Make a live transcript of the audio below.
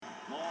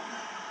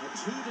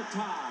2 to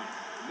tie.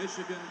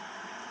 Michigan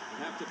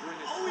would have to bring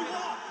it. Oh,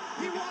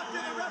 he walked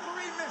it. The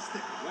referee missed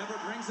it. Weber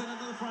brings it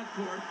into the front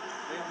court.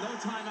 They have no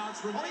timeouts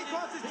remaining. Oh, he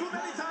causes too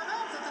many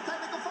timeouts. That's a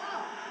technical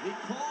foul. He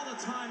called a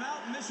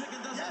timeout. Michigan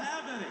doesn't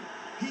have any.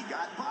 He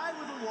got by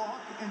with a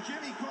walk, and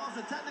Jimmy calls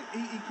a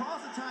he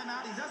calls a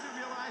timeout. He doesn't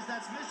realize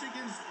that's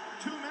Michigan's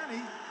too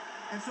many,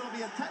 and so it'll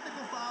be a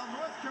technical foul.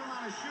 North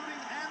Carolina shooting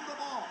and the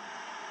ball.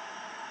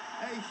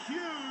 A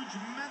huge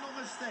mental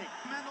mistake.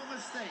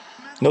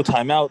 No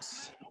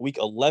timeouts. Week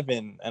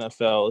 11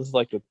 NFL. This is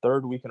like the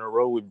third week in a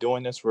row we're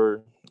doing this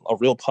for a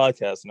real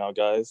podcast now,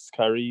 guys.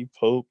 Kyrie,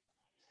 Pope,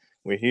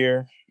 we're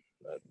here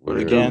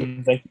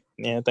again.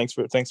 Thanks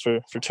for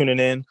tuning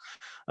in.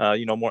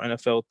 More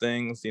NFL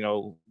things.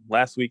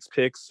 Last week's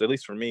picks, at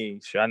least for me,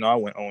 I know I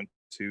went 0-2.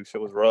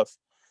 Shit was rough.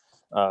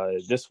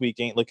 This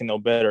week ain't looking no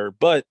better.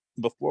 But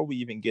before we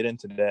even get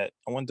into that,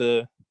 I wanted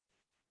to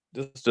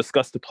just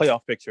discuss the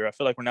playoff picture. I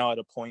feel like we're now at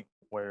a point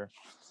where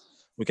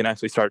we can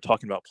actually start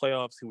talking about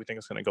playoffs, who we think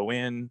is going to go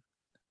in,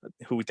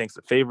 who we think's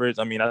the favorites.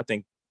 I mean, I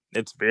think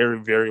it's very,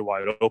 very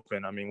wide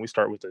open. I mean, we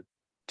start with the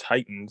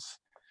Titans.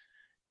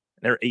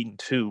 They're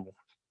 8-2.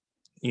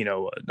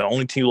 The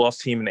only two-loss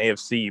team in the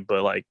AFC,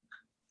 but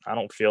I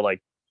don't feel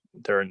like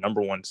they're a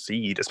number one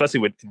seed,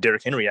 especially with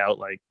Derrick Henry out.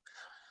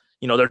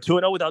 They're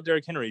 2-0 without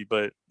Derrick Henry,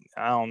 but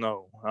I don't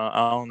know.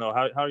 I don't know.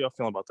 How are y'all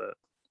feeling about that?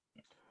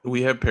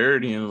 We have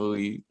parity in the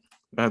league.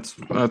 That's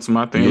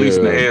my thing. At least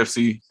in the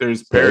AFC,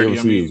 there's parity.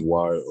 The AFC is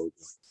wide open.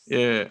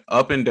 Yeah,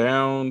 up and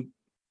down.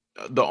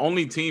 The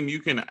only team you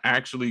can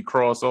actually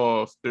cross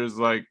off, there's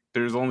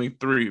only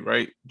three,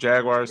 right?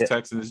 Jaguars,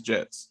 Texans,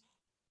 Jets.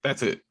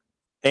 That's it.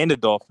 And the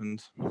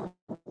Dolphins.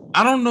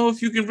 I don't know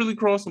if you can really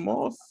cross them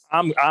off.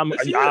 I'm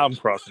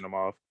crossing them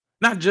off.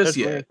 Not just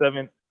yet.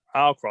 7.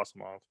 I'll cross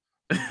them off.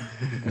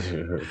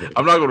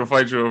 I'm not going to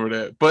fight you over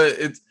that, but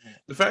it's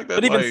the fact that.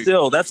 But even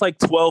still, that's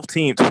 12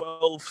 teams,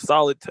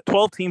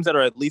 12 teams that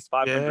are at least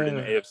 500 in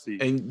the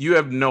AFC, and you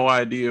have no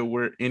idea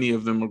where any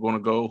of them are going to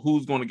go.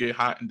 Who's going to get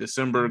hot in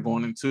December,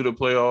 going into the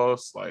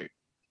playoffs?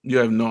 You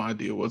have no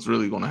idea what's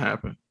really going to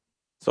happen.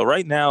 So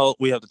right now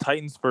we have the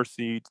Titans 1st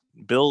seed,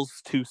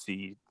 Bills 2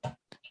 seed,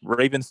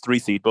 Ravens 3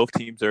 seed. Both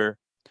teams are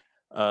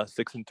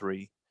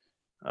 6-3.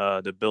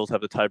 The Bills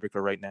have the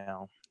tiebreaker right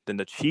now. Then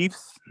the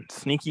Chiefs,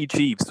 sneaky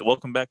Chiefs.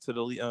 Welcome back to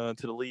the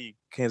league.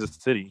 Kansas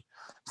City,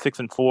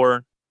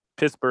 6-4.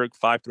 Pittsburgh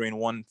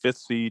 5-3-1. 5th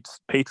seed.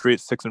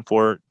 Patriots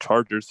 6-4.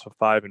 Chargers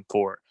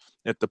 5-4.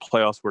 If the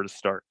playoffs were to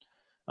start,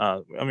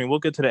 we'll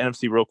get to the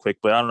NFC real quick.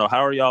 But I don't know.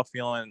 How are y'all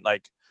feeling?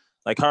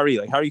 How are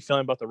you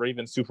feeling about the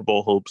Ravens Super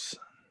Bowl hopes?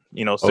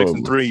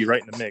 6-3,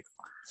 right in the mix.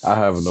 I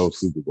have no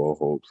Super Bowl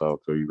hopes. I'll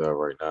tell you that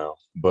right now.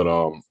 But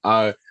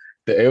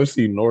the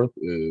AFC North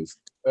is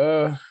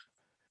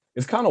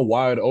it's kind of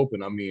wide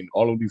open. I mean,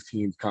 all of these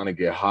teams kind of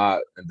get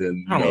hot, and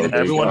then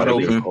everyone's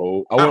open.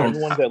 Cold. I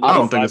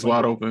don't think it's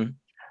wide open.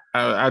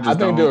 I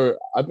think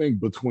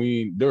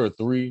there are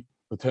 3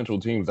 potential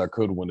teams that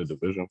could win the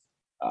division.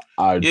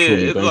 I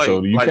truly think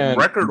so.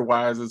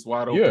 Record-wise, it's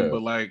wide open.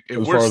 But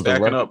if we're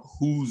stacking up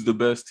who's the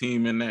best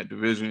team in that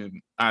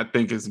division, I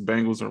think it's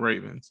Bengals and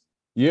Ravens.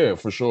 Yeah,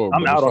 for sure.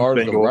 I'm but out as far on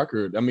as the Bengals.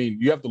 record, I mean,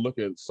 you have to look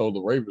at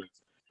the Ravens.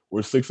 We're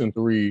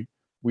 6-3.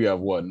 We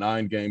have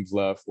 9 games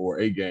left or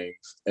 8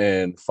 games,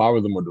 and 5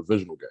 of them are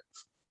divisional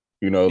games.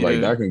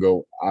 That can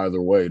go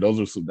either way.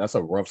 That's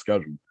a rough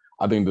schedule.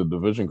 I think the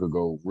division could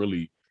go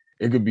really.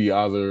 It could be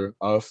either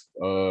us,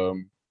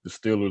 the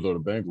Steelers, or the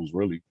Bengals,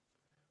 really.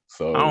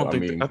 So I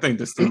think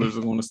the Steelers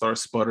are going to start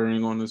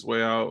sputtering on this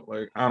way out.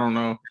 I don't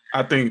know.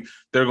 I think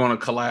they're going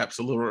to collapse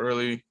a little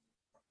early.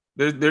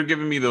 They're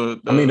giving me the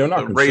they're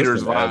not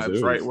Raiders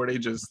vibes, right? Where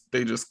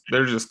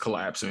they're just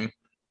collapsing.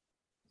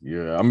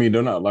 Yeah, I mean,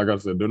 they're not, like I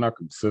said, they're not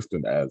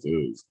consistent as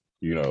is,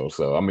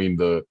 So, I mean,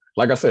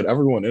 like I said,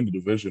 everyone in the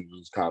division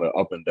is kind of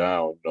up and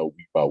down,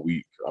 week by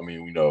week. I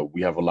mean,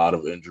 we have a lot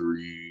of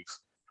injuries.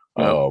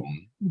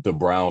 The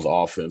Browns'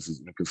 offense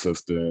is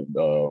inconsistent.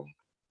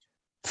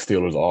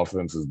 Steelers'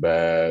 offense is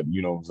bad.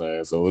 You know what I'm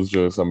saying? So it's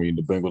just, the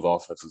Bengals'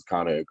 offense is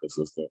kind of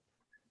inconsistent.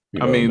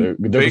 They're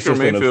Baker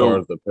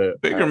Mayfield.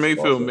 Baker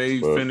Mayfield may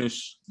but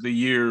finish the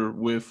year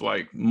with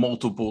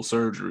multiple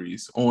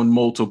surgeries on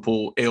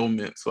multiple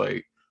ailments.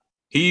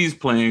 He's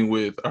playing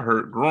with a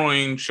hurt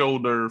groin,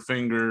 shoulder,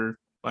 finger,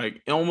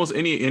 almost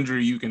any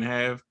injury you can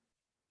have.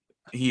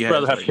 He has. I'd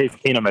rather have Case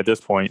Keenum at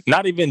this point.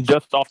 Not even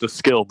just off the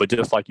skill, but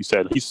just like you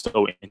said, he's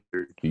so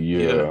injured.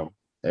 Yeah.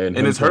 And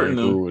it's hurting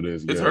him.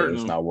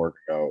 It's not working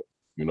out.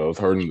 It's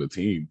hurting the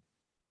team.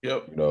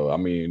 Yep.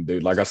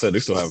 Like I said, they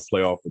still have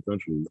playoff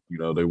potential.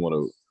 They want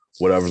to,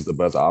 whatever's the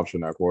best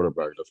option at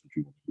quarterback, that's what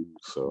you want to do.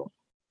 So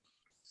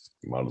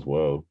you might as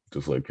well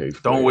just let Case.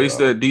 Don't waste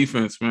that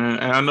defense, man.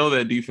 And I know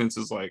that defense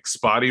is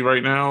spotty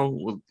right now.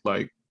 With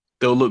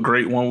they'll look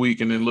great one week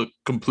and then look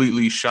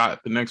completely shot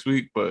the next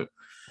week. But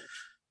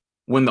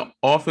when the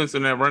offense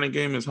in that running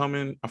game is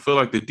humming, I feel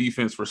like the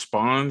defense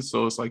responds.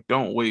 So it's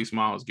don't waste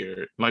Myles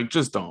Garrett.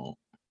 Just don't.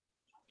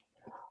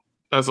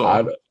 That's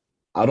all.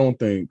 I don't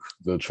think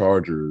the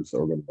Chargers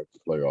are going to make the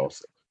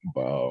playoffs.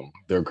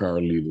 They're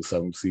currently the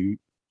 7th seed.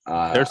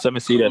 They're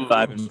 7th seed at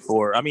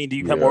 5-4. I mean, do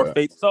you have more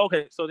faith? So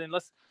okay, so then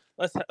let's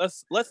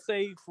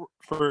say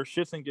for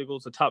shits and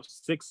giggles, the top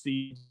 6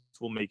 seeds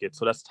will make it.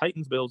 So that's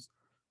Titans, Bills,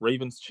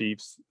 Ravens,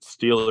 Chiefs,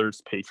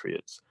 Steelers,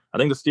 Patriots. I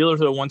think the Steelers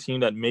are the one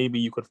team that maybe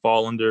you could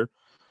fall under.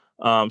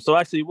 So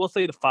actually, we'll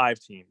say the 5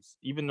 teams.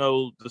 Even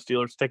though the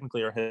Steelers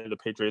technically are ahead of the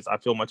Patriots, I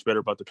feel much better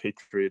about the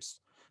Patriots,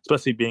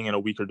 especially being in a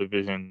weaker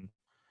division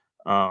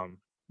than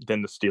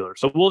the Steelers.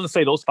 So we'll just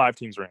say those 5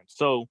 teams are in.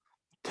 So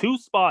 2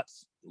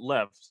 spots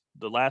left,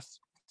 the last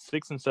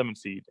 6 and 7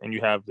 seed, and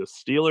you have the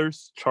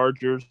Steelers,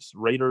 Chargers,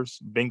 Raiders,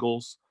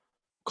 Bengals,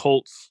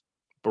 Colts,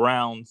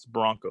 Browns,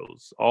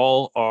 Broncos.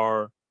 All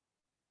are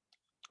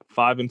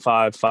 5-5,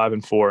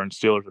 5-4, and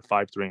Steelers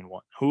are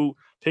 5-3-1. Who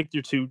pick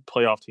your 2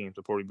 playoff teams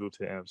before we move to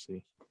the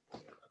NFC?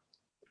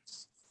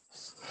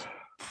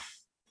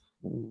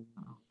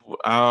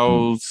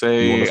 I'll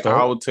say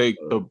I'll take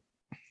the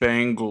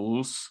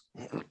Bengals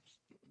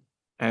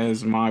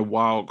as my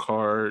wild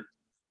card,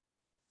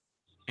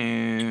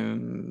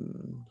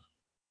 and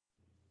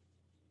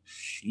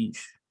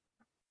sheesh.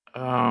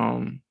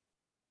 I'll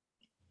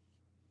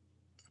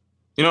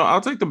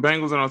take the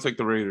Bengals and I'll take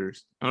the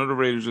Raiders. I know the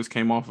Raiders just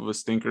came off of a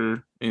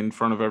stinker in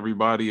front of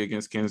everybody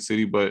against Kansas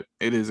City, but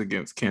it is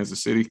against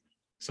Kansas City.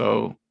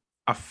 So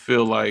I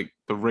feel like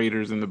the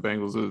Raiders and the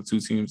Bengals are the 2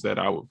 teams that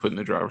I would put in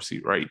the driver's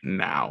seat right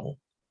now.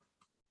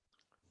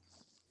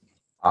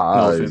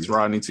 No offense,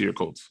 Rodney, to your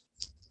Colts.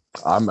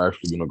 I'm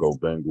actually going to go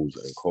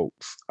Bengals and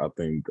Colts. I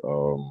think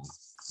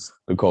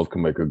the Colts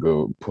can make a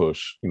good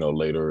push,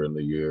 later in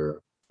the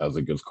year as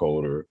it gets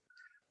colder.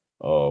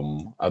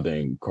 I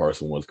think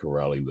Carson Wentz can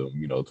rally them,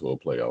 to a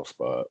playoff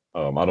spot.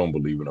 I don't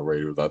believe in the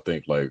Raiders. I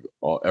think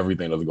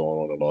everything that's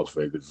going on in Las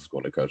Vegas is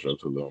going to catch up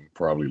to them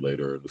probably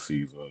later in the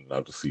season. I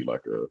have to see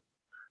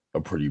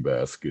a pretty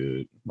bad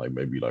skid,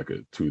 maybe a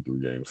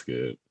 2-3 game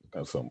skid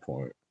at some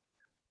point.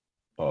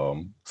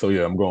 So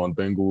yeah, I'm going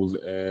Bengals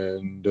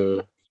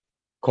and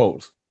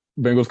Colts.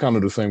 Bengals kind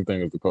of the same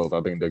thing as the Colts.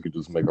 I think they could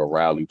just make a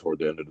rally toward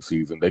the end of the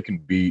season. They can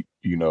beat,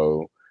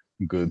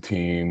 good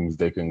teams.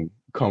 They can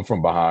come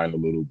from behind a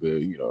little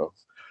bit,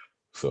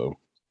 So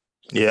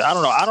yeah, I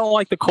don't know. I don't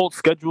like the Colts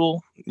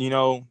schedule.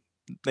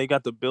 They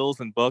got the Bills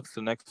and Bucks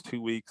the next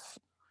 2 weeks.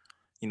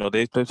 They've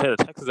had the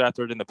Texans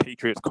after it and the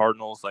Patriots,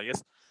 Cardinals.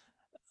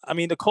 I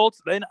mean, the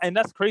Colts, and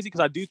that's crazy because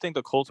I do think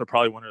the Colts are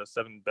probably one of the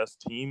 7 best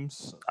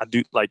teams. I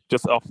do,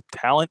 just off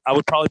talent, I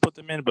would probably put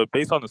them in. But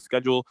based on the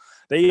schedule,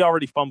 they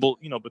already fumbled,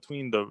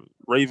 between the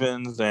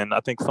Ravens and I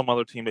think some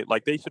other team.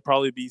 They should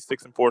probably be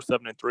 6-4,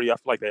 7-3. I feel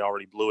like they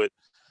already blew it.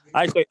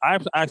 I'm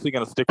actually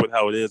going to stick with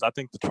how it is. I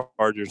think the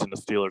Chargers and the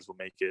Steelers will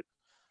make it.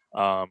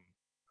 I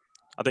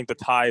think the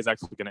tie is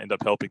actually going to end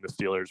up helping the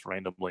Steelers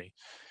randomly,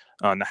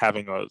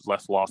 having a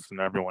less loss than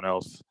everyone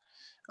else.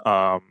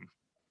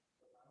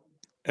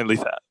 At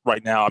least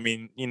right now. I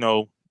mean,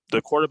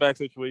 the quarterback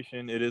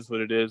situation, it is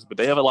what it is, but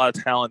they have a lot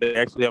of talent. They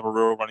actually have a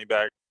real running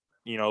back.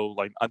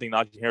 I think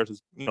Najee Harris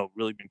has,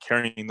 really been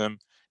carrying them.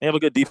 They have a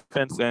good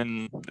defense,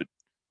 and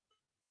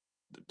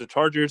the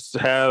Chargers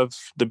have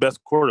the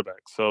best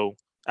quarterback. So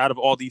out of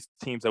all these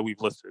teams that we've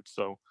listed,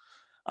 so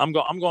I'm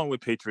going with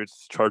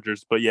Patriots,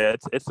 Chargers. But yeah,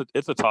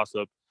 it's a toss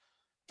up.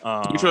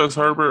 You trust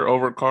Herbert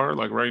over Carr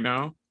right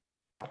now?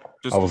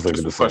 I was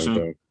thinking the same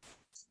thing.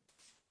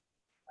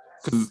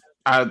 Because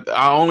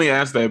I only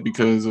asked that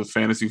because of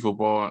fantasy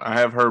football. I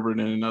have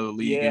Herbert in another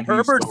league. Yeah, and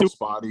Herbert's so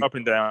spotty, up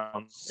and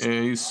down.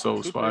 Yeah, he's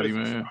so spotty,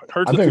 man.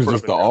 I think it's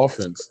just the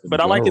offense,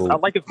 but I like his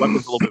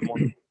weapons a little bit more.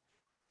 The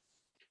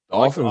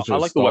offense just I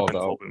like the weapons stalled a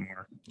out. little bit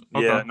more.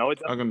 Okay. Yeah, no,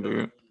 I can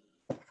do it.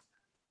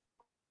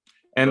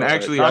 And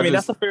actually,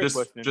 that's a fair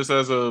question. Just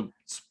as a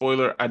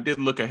spoiler, I did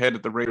look ahead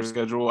at the Raiders'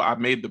 schedule. I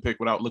made the pick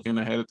without looking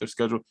ahead at their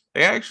schedule.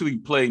 They actually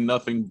play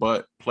nothing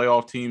but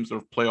playoff teams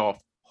or playoff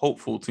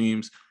hopeful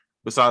teams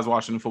besides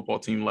Washington football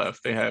team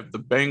left. They have the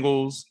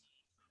Bengals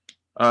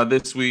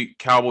this week,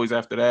 Cowboys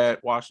after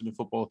that, Washington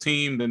football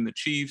team, then the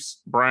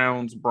Chiefs,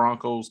 Browns,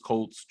 Broncos,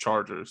 Colts,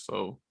 Chargers.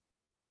 So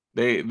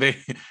they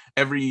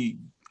every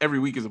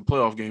week is a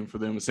playoff game for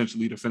them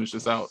essentially to finish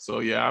this out. So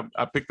yeah,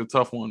 I picked a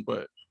tough one,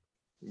 but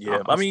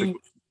yeah, I mean,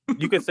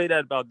 you could say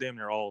that about damn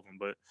near all of them.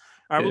 But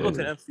all right, we'll go to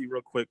the NFC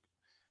real quick.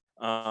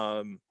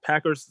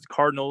 Packers,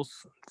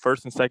 Cardinals,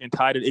 first and second,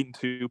 tied at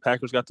 8-2.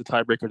 Packers got the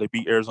tiebreaker. They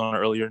beat Arizona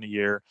earlier in the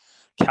year.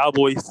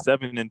 Cowboys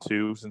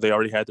 7-2 since they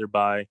already had their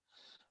bye.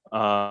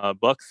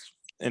 Bucks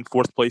in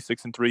fourth place,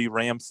 6-3.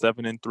 Rams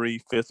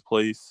 7-3, fifth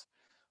place.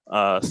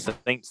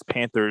 Saints,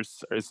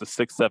 Panthers is the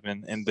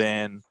 6-7, and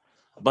then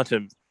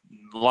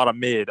a lot of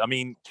mid. I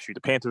mean, shoot,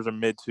 the Panthers are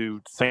mid too.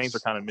 Saints are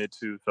kind of mid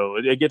too. So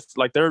it gets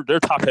they're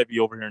top heavy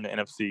over here in the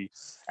NFC.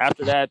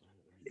 After that,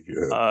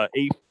 8th,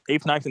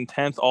 9th, and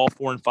 10th, all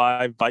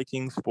 4-5.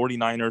 Vikings,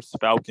 49ers,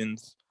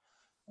 Falcons,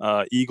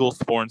 Eagles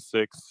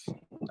 4-6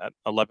 at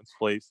 11th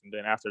place, and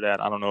then after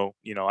that, I don't know.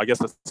 I guess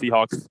the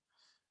Seahawks,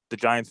 the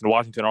Giants, and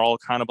Washington are all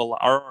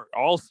are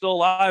all still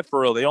alive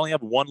for real. They only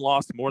have one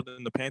loss more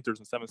than the Panthers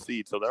in 7th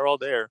seed, so they're all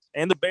there.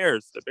 And the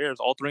Bears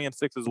all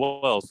 3-6 as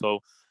well.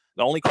 So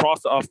the only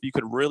cross off you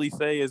could really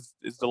say is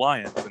the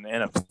Lions in the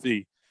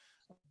NFC.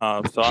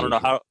 So I don't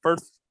know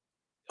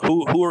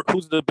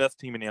who's the best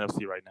team in the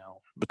NFC right now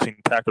between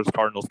Packers,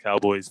 Cardinals,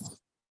 Cowboys,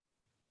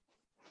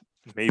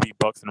 maybe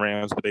Bucks and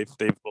Rams, but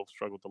they've both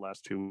struggled the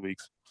last 2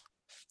 weeks.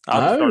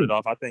 I'll just start it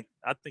off. I think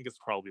it's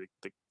probably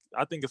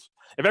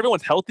if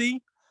everyone's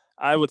healthy,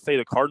 I would say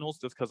the Cardinals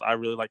just because I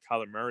really like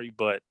Kyler Murray,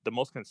 but the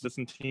most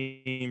consistent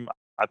team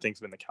I think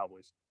has been the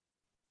Cowboys.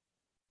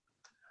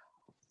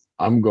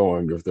 I'm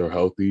going, if they're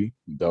healthy,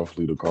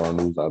 definitely the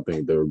Cardinals. I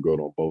think they're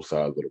good on both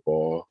sides of the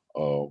ball.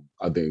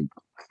 I think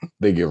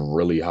they get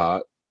really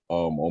hot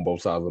on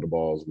both sides of the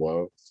ball as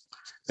well.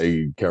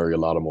 They carry a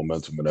lot of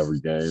momentum in every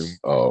game.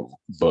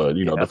 But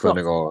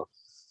depending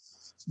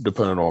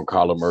on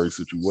Kyler Murray's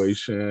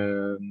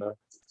situation,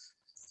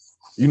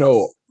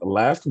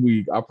 last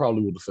week I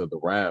probably would have said the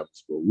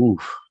Rams, but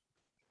woof.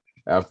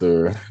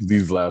 After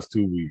these last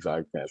 2 weeks,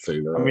 I can't say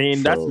that. I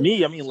mean, that's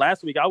me. I mean,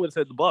 last week I would have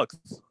said the Bucks.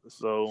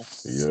 So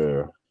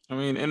yeah. I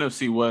mean,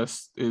 NFC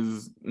West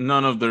is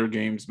none of their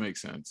games make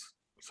sense.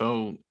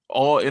 So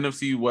all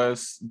NFC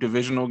West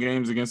divisional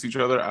games against each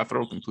other, I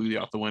throw completely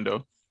out the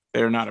window.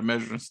 They're not a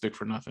measuring stick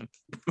for nothing.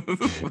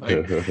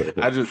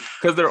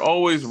 Because they're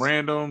always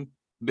random.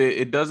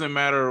 It doesn't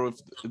matter if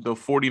the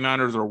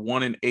 49ers are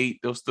 1-8,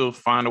 they'll still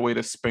find a way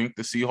to spank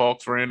the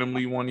Seahawks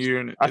randomly one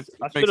year. And I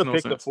should have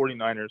picked the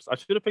 49ers. I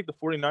should have picked the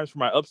 49ers for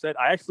my upset.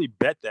 I actually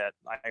bet that.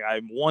 I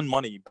won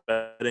money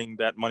betting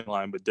that money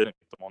line, but didn't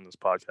pick them on this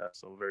podcast.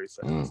 So very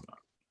sad.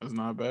 That's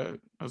not bad.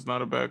 That's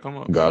not a bad come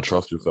up. You gotta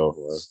trust yourself,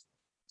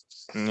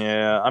 man.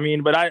 Yeah, I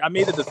mean, but I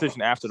made the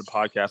decision after the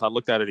podcast. I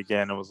looked at it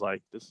again and was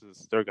like,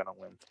 they're gonna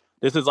win.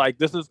 Because it's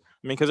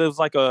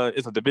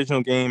a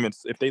divisional game.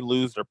 If they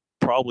lose, they're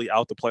probably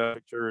out the playoff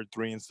picture,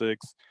 3-6. It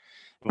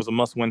was a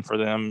must win for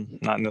them,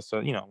 not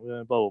necessarily,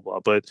 blah blah blah.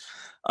 But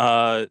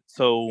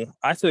so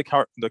I said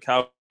the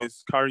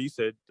Cowboys. Carter, you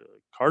said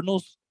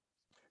Cardinals.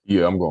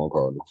 Yeah, I'm going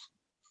Cardinals.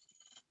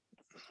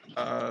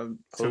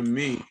 To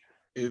me,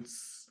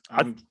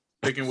 I'm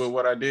picking with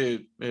what I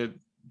did at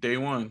day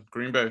one,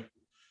 Green Bay.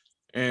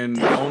 And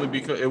only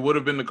because it would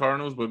have been the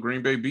Cardinals, but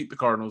Green Bay beat the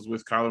Cardinals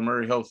with Kyler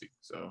Murray healthy.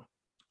 So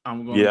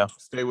I'm going to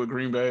stay with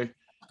Green Bay.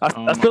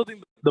 I still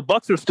think the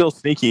Bucks are still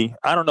sneaky.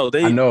 I don't know.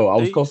 I know. I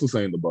was close to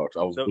saying the Bucks.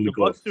 I was really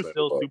close. The Bucks are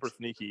still super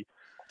sneaky.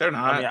 They're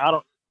not. I mean, I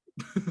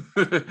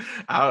don't.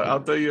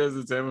 I'll tell you as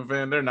a Tampa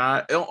fan, they're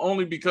not.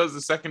 Only because the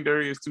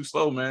secondary is too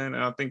slow, man.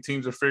 And I think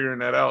teams are figuring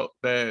that out.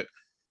 That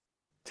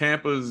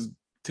Tampa's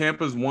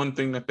one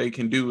thing that they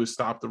can do is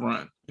stop the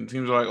run. And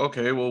teams are like,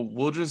 okay, well,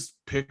 we'll just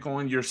pick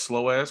on your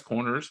slow ass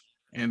corners,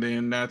 and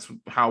then that's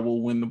how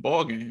we'll win the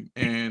ball game.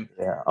 And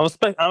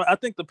I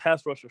think the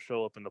pass rush will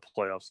show up in the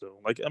playoffs though.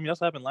 That's what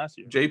happened last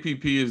year.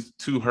 JPP is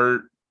too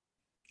hurt.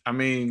 I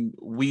mean,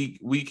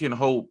 we can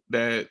hope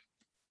that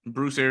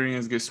Bruce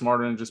Arians gets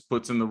smarter and just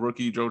puts in the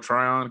rookie Joe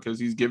Tryon because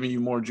he's giving you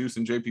more juice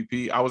than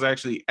JPP. I was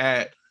actually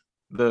at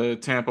the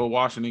Tampa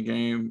Washington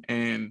game,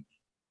 and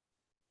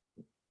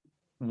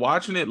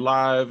watching it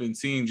live and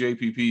seeing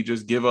JPP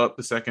just give up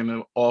the second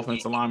the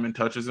offensive lineman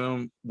touches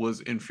him was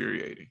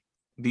infuriating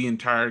the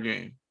entire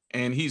game.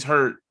 And he's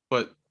hurt,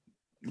 but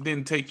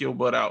didn't take your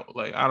butt out.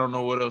 I don't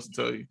know what else to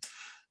tell you.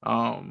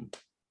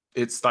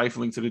 It's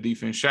stifling to the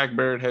defense. Shaq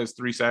Barrett has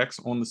 3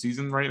 sacks on the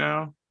season right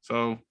now.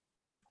 So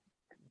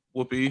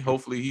whoopee.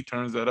 Hopefully he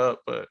turns that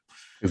up, but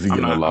is he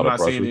getting a lot of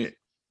pressure?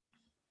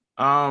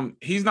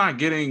 He's not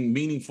getting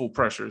meaningful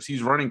pressures.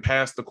 He's running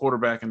past the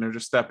quarterback and they're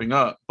just stepping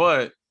up,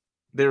 but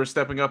they were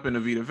stepping up in the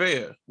Vita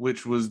Vea,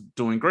 which was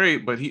doing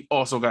great, but he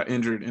also got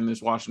injured in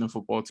this Washington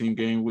football team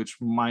game, which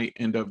might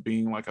end up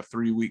being like a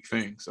 3-week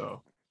thing.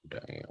 So, damn.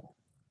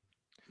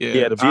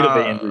 Yeah, the Vita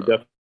Vea injury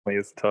definitely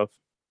is tough.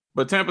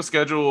 But Tampa's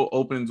schedule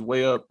opens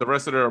way up. The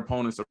rest of their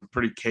opponents are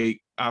pretty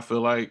cake, I feel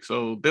like.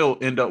 So they'll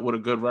end up with a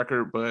good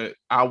record, but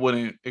I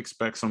wouldn't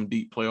expect some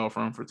deep playoff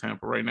run for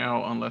Tampa right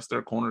now unless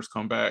their corners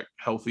come back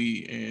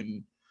healthy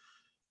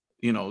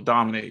and,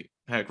 dominate.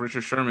 Heck,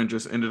 Richard Sherman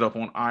just ended up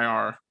on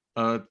IR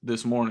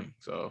this morning.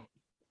 So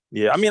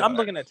yeah, I mean, I'm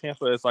looking at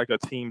Tampa as like a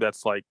team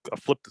that's like a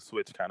flip the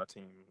switch kind of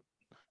team.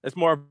 It's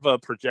more of a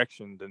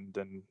projection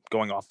than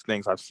going off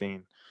things I've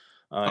seen.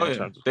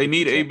 They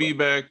need AB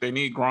back. They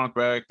need Gronk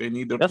back. They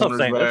need their corners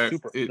back.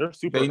 They're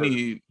super they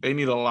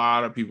need a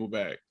lot of people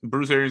back.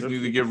 Bruce Arians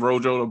needs to give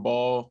Rojo the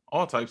ball.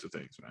 All types of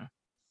things, man.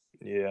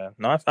 Yeah,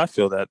 no, I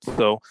feel that.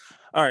 So,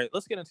 all right,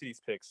 let's get into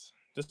these picks.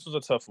 This was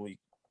a tough week.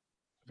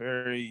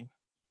 Very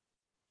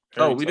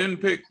we didn't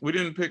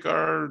pick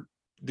our.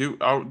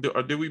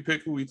 Did we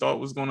pick who we thought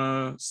was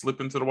gonna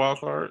slip into the wild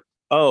card?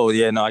 Oh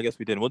yeah, no, I guess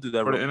we didn't. We'll do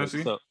that for real the quick.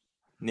 NFC. So,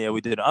 yeah,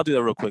 we did. I'll do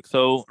that real quick.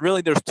 So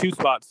really, there's 2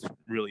 spots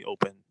really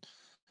open.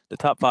 The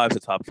top 5 is the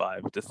top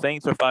 5. The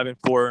Saints are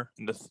 5-4,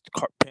 and the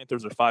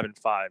Panthers are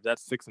 5-5.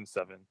 That's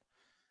 6-7.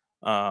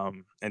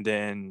 And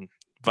then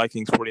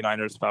Vikings,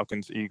 49ers,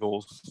 Falcons,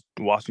 Eagles,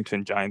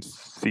 Washington,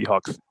 Giants,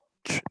 Seahawks,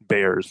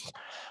 Bears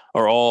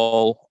are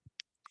all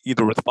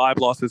either with 5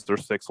 losses or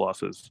 6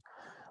 losses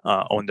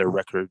on their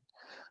record.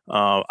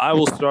 I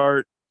will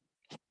start.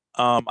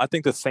 I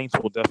think the Saints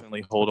will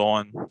definitely hold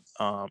on,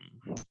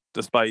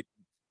 despite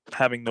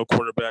having no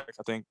quarterback.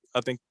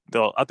 I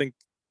think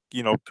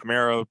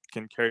Kamara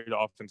can carry the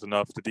offense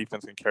enough. The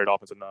defense can carry the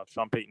offense enough.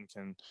 Sean Payton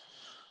can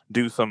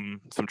do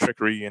some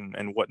trickery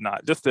and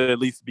whatnot, just to at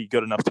least be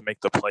good enough to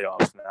make the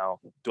playoffs. Now,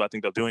 do I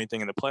think they'll do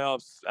anything in the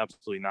playoffs?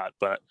 Absolutely not.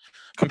 But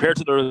compared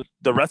to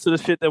the rest of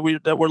the shit that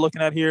we're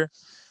looking at here,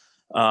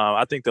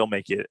 I think they'll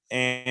make it.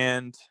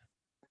 And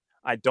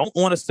I don't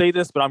want to say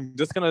this, but I'm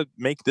just gonna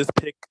make this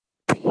pick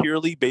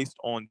purely based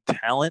on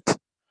talent.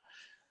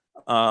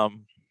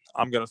 I'm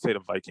gonna say the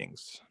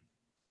Vikings,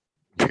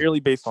 purely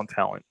based on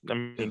talent. I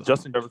mean,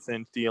 Justin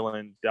Jefferson,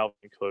 Thielen,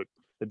 Dalvin Cook.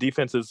 The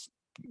defense is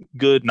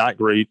good, not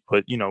great,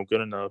 but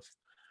good enough.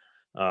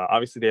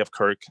 Obviously, they have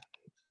Kirk,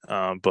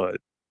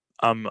 but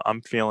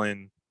I'm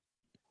feeling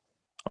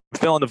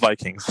the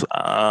Vikings.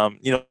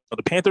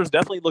 The Panthers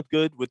definitely look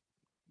good with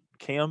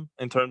Cam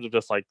in terms of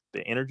just like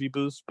the energy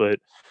boost, but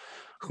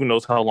who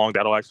knows how long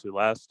that'll actually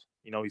last?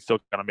 He's still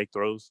got to make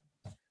throws.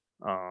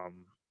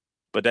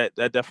 But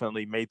that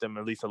definitely made them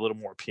at least a little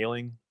more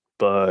appealing.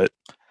 But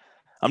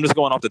I'm just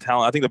going off the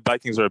talent. I think the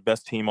Vikings are the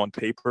best team on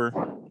paper.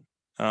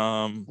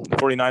 The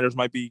 49ers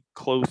might be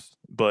close,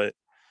 but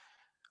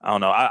I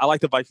don't know. I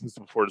like the Vikings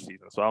before the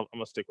season, so I'm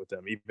going to stick with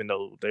them, even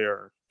though they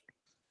are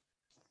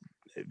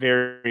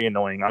very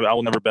annoying. I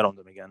will never bet on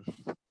them again.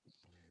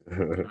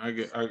 I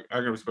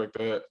can respect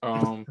that.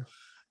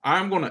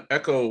 I'm going to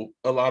echo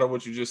a lot of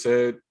what you just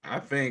said. I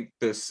think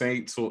the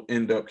Saints will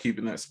end up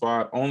keeping that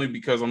spot only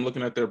because I'm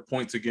looking at their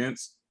points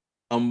against.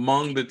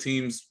 Among the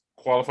teams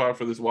qualified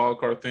for this wild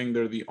card thing,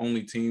 they're the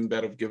only team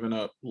that have given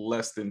up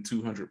less than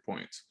 200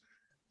 points.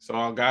 So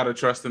I got to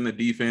trust in the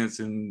defense,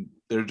 and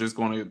they're just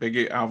they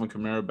get Alvin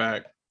Kamara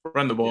back,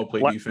 run the ball, play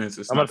defense.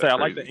 I'm going to say I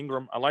like the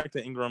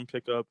Ingram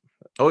pickup.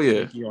 Oh,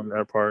 yeah. On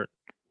their part.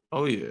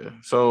 Oh, yeah.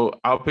 So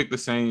I'll pick the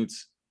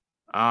Saints.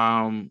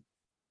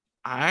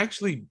 I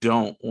actually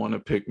don't want to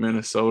pick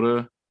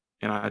Minnesota,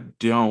 and I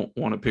don't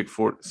want to pick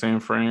San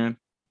Fran.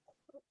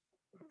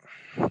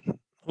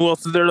 Who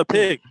else is there to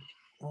pick?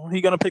 Are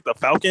you going to pick the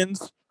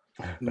Falcons?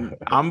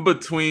 I'm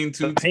between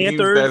two teams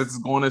that is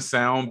going to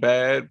sound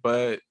bad,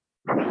 but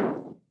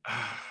I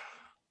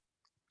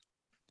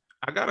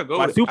got to go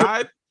with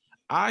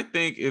I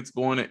think it's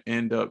going to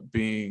end up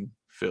being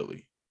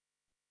Philly.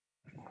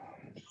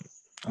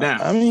 Now,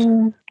 I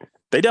mean,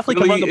 they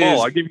definitely can run the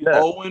ball. I'll give you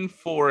that.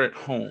 0-4 at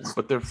home,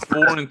 but they're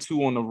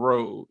 4-2 on the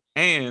road,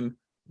 and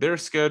their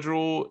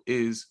schedule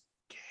is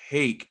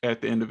cake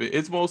at the end of it.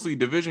 It's mostly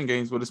division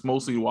games, but it's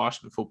mostly the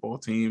Washington football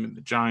team and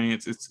the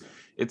Giants.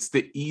 It's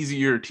the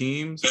easier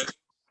teams.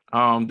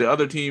 The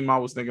other team I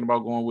was thinking about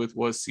going with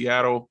was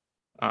Seattle.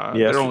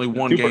 They're only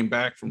one game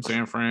back from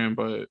San Fran,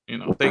 but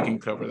they can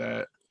cover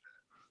that.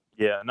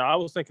 Yeah, no, I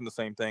was thinking the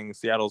same thing.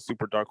 Seattle's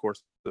super dark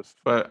horse.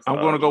 But I'm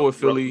going to go with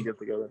Philly.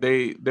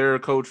 Their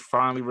coach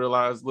finally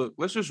realized, look,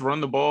 let's just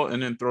run the ball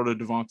and then throw to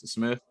Devonta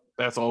Smith.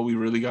 That's all we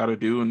really got to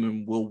do, and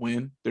then we'll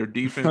win. Their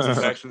defense is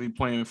actually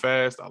playing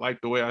fast. I like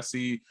what I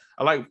see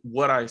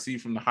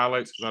from the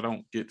highlights because I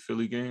don't get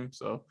Philly games.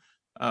 So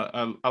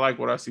I like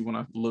what I see when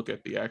I look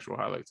at the actual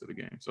highlights of the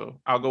game.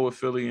 So I'll go with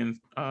Philly and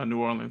New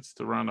Orleans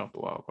to round off the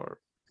wild card.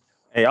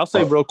 Hey, I'll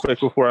say real quick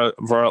before I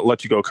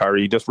let you go,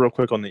 Kyrie, just real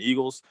quick on the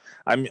Eagles.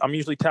 I'm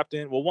usually tapped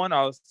in. Well, one,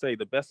 I'll say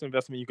the best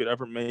investment you could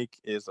ever make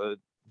is a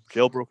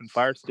jailbroken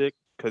Fire Stick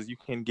because you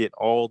can get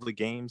all the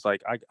games.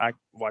 Like, I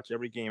watch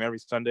every game every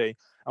Sunday.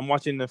 I'm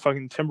watching the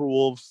fucking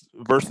Timberwolves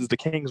versus the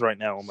Kings right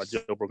now on my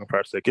jailbroken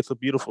Fire Stick. It's a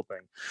beautiful thing.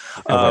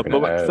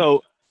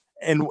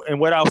 And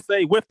what I'll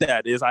say with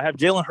that is I have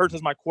Jalen Hurts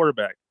as my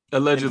quarterback.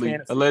 Allegedly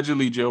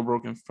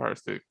jailbroken Fire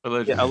Stick.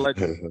 Allegedly. Yeah,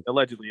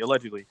 allegedly.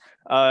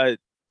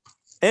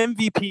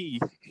 MVP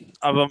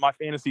of my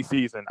fantasy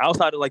season,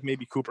 outside of like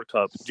maybe Cooper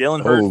Kupp,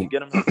 Jalen Hurts can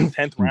get him in the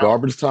 10th round.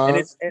 Garbage time.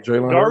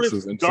 Jalen Hurts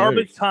is insane.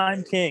 Garbage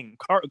time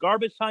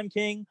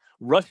king,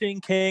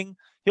 rushing king.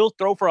 He'll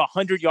throw for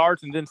 100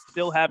 yards and then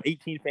still have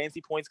 18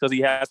 fantasy points because he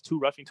has 2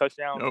 rushing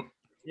touchdowns. Yep.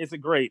 It's a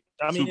great.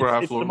 I mean,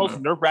 it's the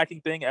most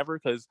nerve-wracking thing ever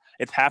because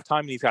it's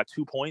halftime and he's got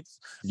 2 points.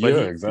 But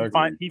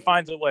exactly. He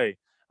finds a way.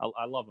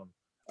 I love him.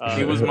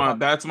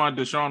 That's my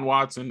Deshaun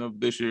Watson of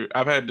this year.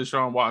 I've had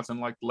Deshaun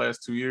Watson like the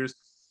last 2 years.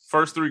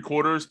 First 3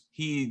 quarters,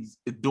 he's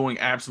doing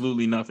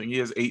absolutely nothing. He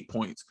has 8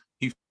 points.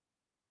 He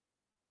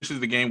finishes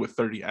the game with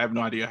 30. I have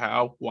no idea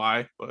how,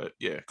 why, but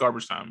yeah,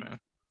 garbage time, man.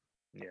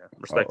 Yeah,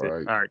 respect it.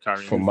 All right,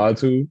 Kyrie. For my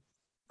 2,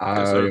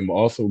 I am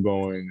also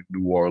going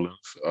New Orleans.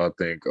 I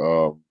think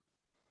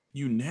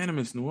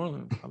unanimous New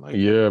Orleans. I like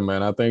that.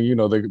 Man. I think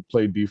they could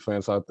play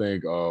defense. I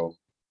think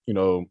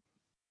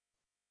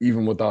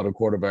even without a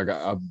quarterback,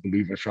 I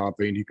believe in Sean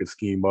Payton. He could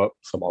scheme up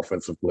some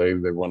offensive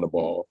plays. They run the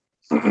ball.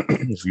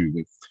 Excuse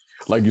me.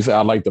 Like you said,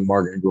 I like the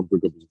Mark Ingram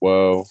pickup as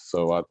well.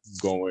 So I'm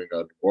going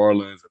New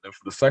Orleans. And then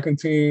for the second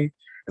team,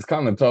 it's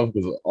kind of tough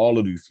because all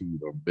of these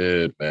teams are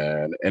big,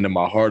 man. And in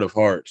my heart of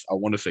hearts, I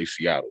want to say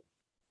Seattle.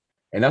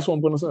 And that's what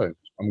I'm going to say.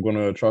 I'm going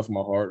to trust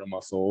my heart and my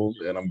soul,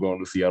 and I'm going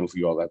to Seattle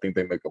Seahawks. I think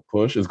they make a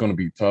push. It's going to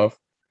be tough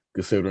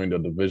considering the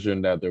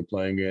division that they're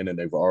playing in, and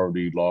they've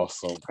already lost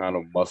some kind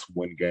of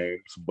must-win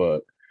games.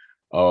 But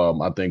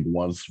I think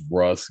once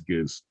Russ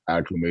gets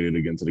acclimated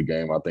again to the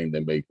game, I think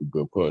they make a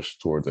good push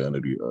towards the end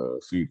of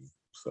the season.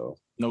 So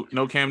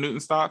no Cam Newton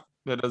stock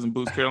that doesn't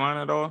boost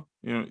Carolina at all.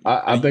 You know,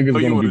 I think it's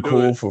you gonna wanna be do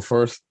cool it.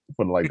 for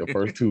like the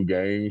first 2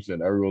 games,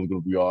 and everyone's gonna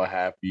be all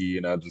happy,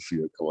 and I just see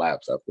a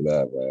collapse after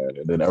that, man.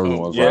 And then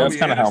everyone's yeah, like, that's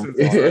kinda how I'm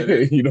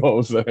excited. you know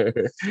what I'm saying?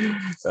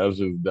 That's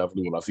just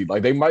definitely what I see.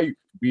 Like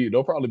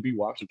they'll probably beat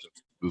Washington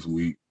this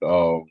week.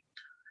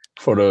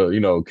 For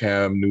the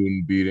Cam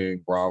Newton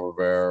beating Ron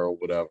Rivera or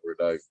whatever,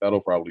 like that'll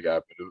probably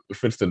happen. It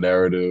fits the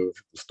narrative,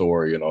 the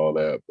story, and all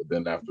that. But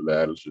then after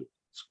that, it's just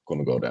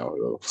gonna go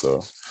downhill.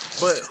 So,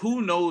 But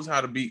who knows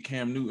how to beat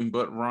Cam Newton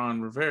but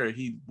Ron Rivera?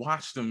 He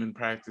watched him in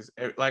practice.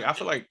 Like I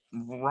feel like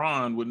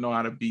Ron would know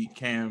how to beat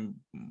Cam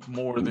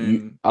more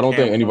than I don't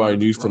Cam think would know how anybody to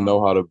beat needs to know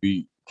Ron. how to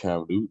beat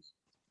Cam Newton.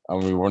 I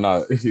mean, we're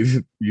not,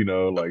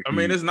 like I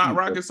mean, it's not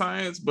rocket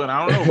science, but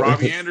I don't know.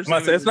 Robbie Anderson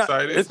I'm is saying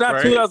excited. it's not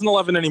right?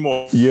 2011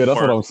 anymore. Yeah,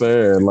 that's what I'm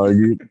saying. Like,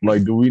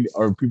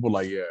 are people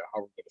like, yeah, how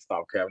are we gonna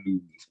stop Cam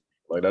Newton?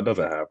 Like, that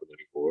doesn't happen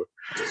anymore.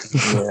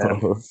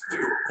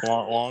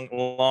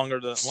 Longer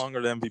the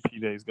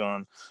MVP days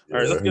gone. All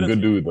right, let's get good into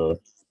dude though.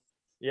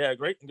 Yeah,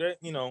 great. He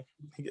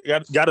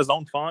got his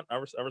own font. I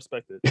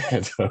respect it.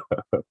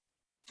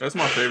 That's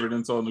my favorite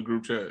insult in the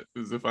group chat.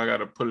 Is if I got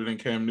to put it in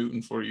Cam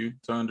Newton for you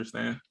to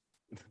understand.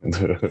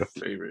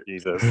 Favorite.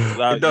 Jesus,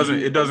 It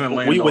doesn't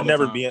land. We would all the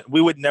never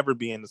time.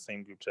 be in the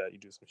same group chat. You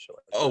do some shit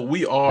like that. Oh,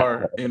 we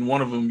are in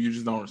one of them. You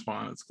just don't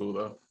respond. It's cool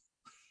though.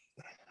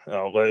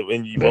 Oh, now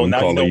you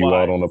know you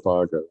why. out on the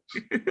podcast.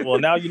 Well,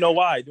 now you know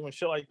why doing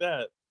shit like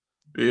that.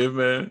 Yeah,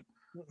 man.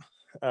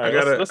 Right,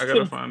 I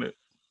gotta find it.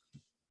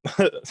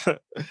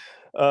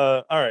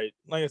 All right.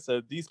 Like I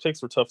said, these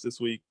picks were tough this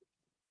week.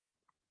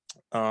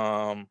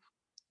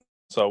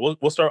 So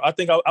we'll start. I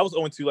think I was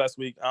 0-2 last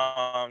week.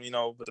 But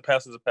the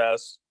past is a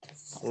past.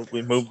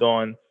 We moved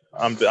on.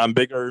 I'm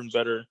bigger and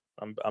better.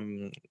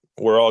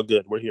 We're all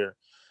good. We're here.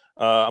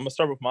 I'm gonna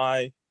start with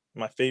my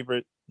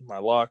favorite, my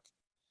lock.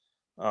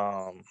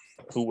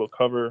 Who will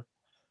cover?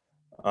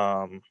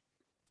 I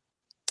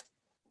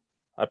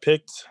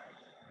picked.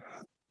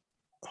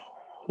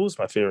 Who's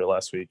my favorite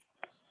last week?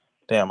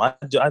 Damn, I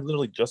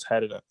literally just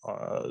had it.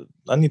 I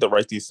need to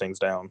write these things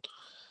down.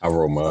 I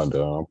wrote mine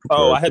down.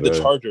 Oh, I had the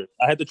Chargers.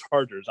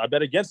 I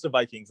bet against the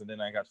Vikings, and then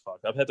I got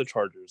fucked. I've had the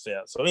Chargers.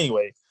 Yeah. So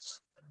anyway,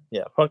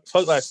 yeah. Fuck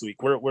last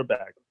week. We're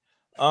back.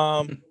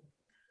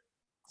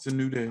 It's a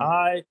new day.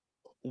 I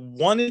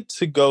wanted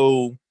to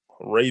go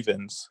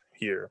Ravens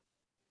here.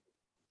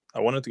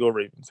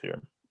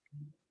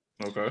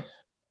 Okay.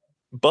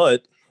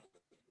 But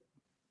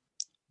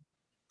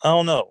I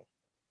don't know.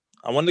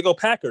 I wanted to go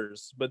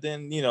Packers, but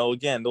then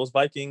again, those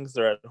Vikings,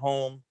 they're at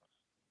home.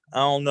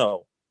 I don't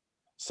know.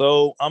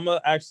 So I'm gonna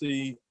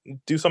actually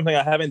do something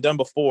I haven't done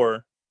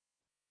before,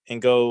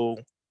 and go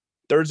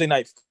Thursday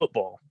night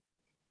football.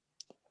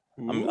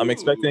 I'm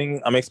expecting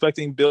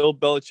Bill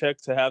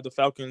Belichick to have the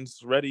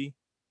Falcons ready.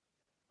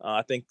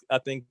 I think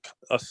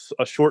a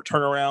short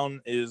turnaround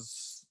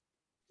is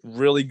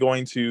really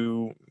going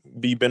to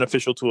be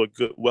beneficial to a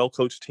good,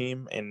 well-coached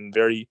team, and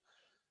very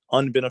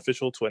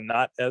unbeneficial to a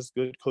not as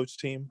good coach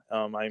team.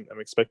 I'm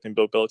expecting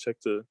Bill Belichick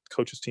to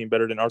coach his team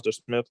better than Arthur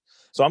Smith.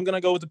 So I'm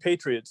gonna go with the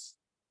Patriots.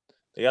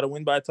 They got to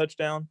win by a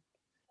touchdown.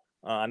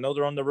 I know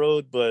they're on the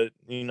road, but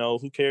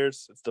who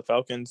cares? It's the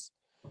Falcons.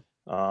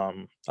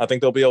 I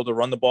think they'll be able to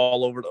run the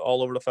ball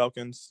all over the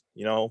Falcons.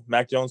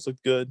 Mac Jones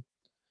looked good.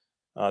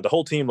 The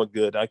whole team looked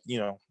good.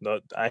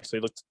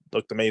 Actually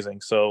looked amazing.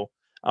 So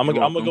I'm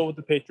gonna go with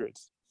the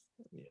Patriots.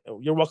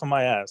 You're welcome,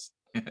 my ass.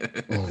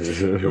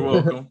 You're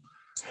welcome.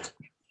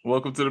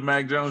 Welcome to the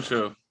Mac Jones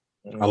show.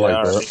 I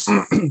like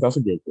that. Right. That's a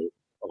good pick.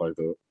 I like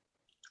that.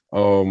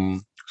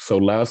 So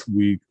last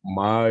week,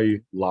 my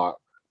lock,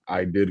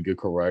 I did get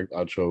correct.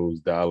 I chose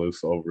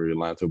Dallas over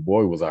Atlanta.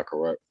 Boy, was I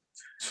correct.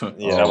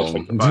 Yeah, that was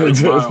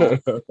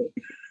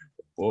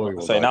boy,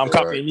 was now I'm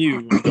copying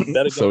you.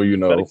 So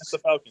the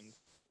Falcons.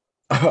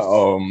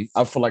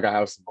 I feel like I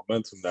have some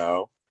momentum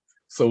now.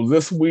 So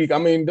this week, I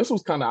mean, this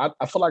was kind of.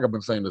 I feel like I've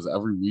been saying this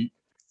every week,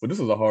 but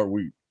this is a hard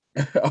week.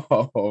 And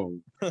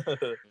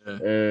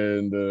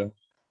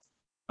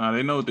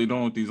they know what they're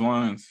doing with these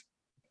lines.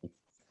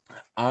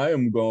 I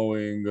am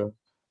going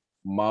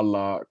my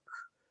lock,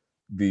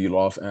 the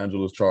Los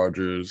Angeles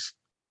Chargers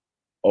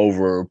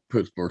over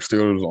Pittsburgh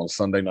Steelers on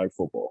Sunday Night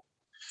Football.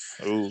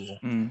 Ooh.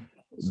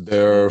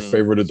 They're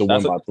favored to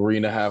win by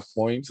 3.5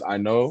 points. I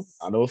know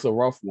it's a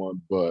rough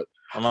one, but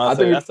I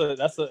think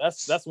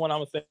that's one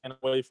I'm staying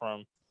away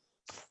from.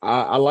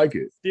 I like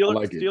it.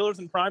 Steelers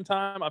in prime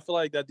time. I feel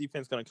like that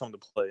defense is going to come to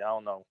play. I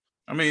don't know.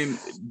 I mean,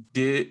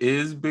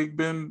 is Big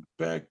Ben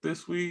back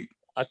this week?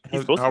 Are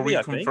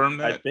we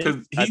confirmed that?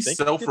 Because he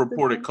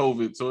self-reported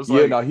COVID, so it's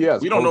he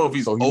has. We don't know if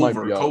he's over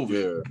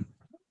COVID. Yeah.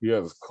 He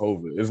has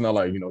COVID. It's not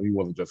like he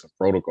wasn't just in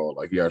protocol.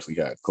 Like he actually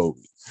had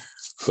COVID.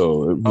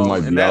 So he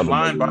might be and out. That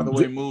line, by the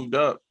way, moved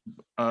up.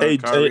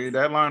 Kyrie,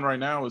 that line right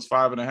now is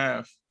 5.5.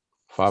 It's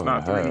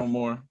not 3 no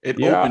more.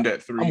 It opened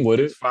at 3. I'm with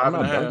it. It's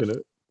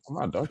 5.5. I'm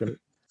not dunking it.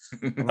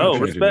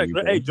 Respect.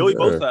 Hey, Joey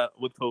Bosa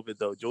with COVID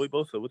though.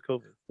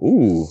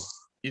 Ooh.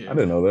 Yeah. I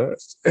didn't know that.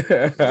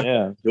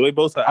 Yeah, Joey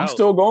Bosa I'm out.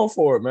 still going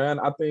for it, man.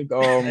 I think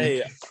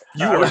Hey,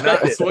 You I are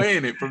respect not it.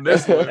 swaying it from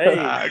this one. Hey.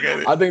 I get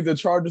it. I think the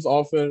Chargers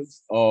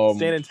offense,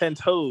 Standing 10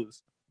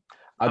 toes.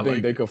 I think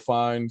like they it. could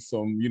find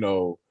some,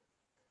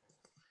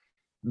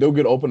 they'll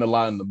get open a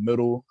lot in the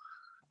middle.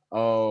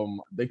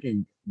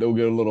 They'll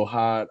get a little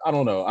hot. I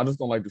don't know. I just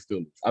don't like the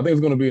Steelers. I think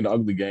it's gonna be an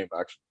ugly game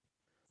actually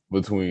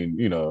between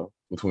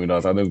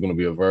us. I think it's gonna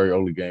be a very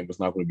ugly game. It's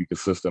not gonna be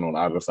consistent on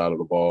either side of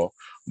the ball.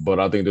 But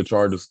I think the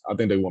Chargers, I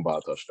think they win by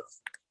a touchdown.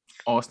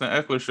 Austin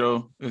Eckler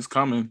show is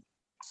coming.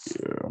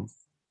 Yeah.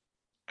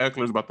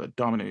 Eckler's about to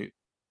dominate.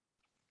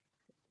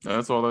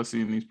 That's all I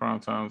see in these prime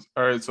times.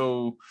 All right,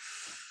 so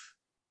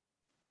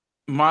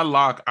my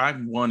lock, I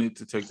wanted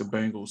to take the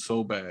Bengals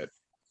so bad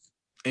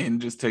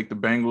and just take the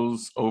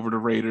Bengals over the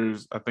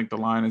Raiders. I think the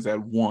line is at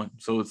 1.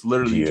 So it's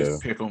literally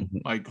just pick them,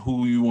 like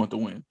who you want to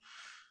win.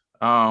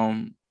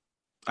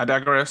 I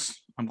digress.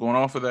 I'm going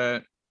off of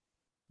that.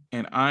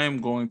 And I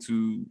am going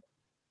to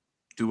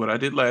do what I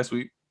did last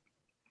week,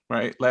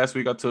 right? Last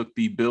week I took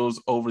the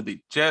Bills over the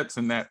Jets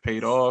and that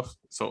paid off.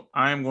 So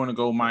I'm going to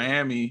go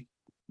Miami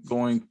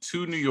going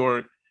to New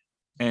York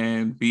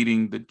and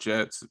beating the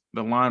Jets.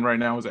 The line right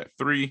now is at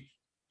 3.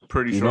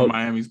 Pretty sure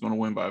Miami's going to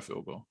win by a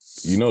field goal.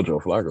 You know Joe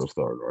Flacco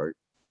started, right?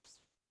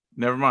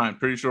 Never mind.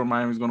 Pretty sure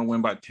Miami's going to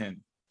win by 10.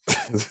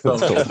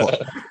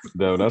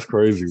 Damn, that's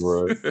crazy,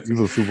 bro. He's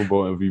a Super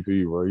Bowl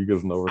MVP, bro. He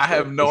gets no respect. I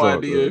have no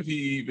idea if he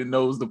even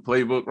knows the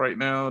playbook right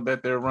now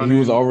that they're running. He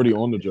was already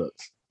on the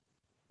Jets.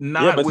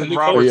 Not when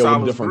Robert with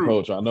Saleh's a different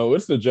group. Coach. I know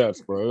it's the Jets,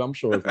 bro. I'm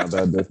sure it's not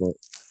that different.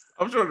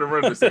 I'm sure they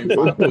run the same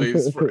 5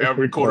 plays for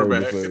every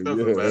quarterback. It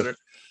doesn't matter.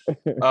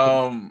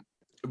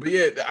 But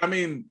yeah, I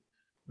mean,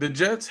 the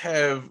Jets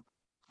have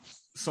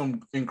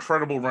some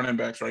incredible running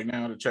backs right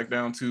now to check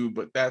down to,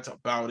 but that's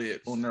about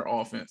it on their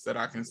offense that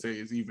I can say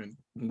is even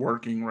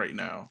working right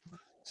now.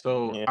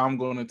 So I'm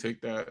going to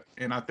take that.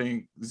 And I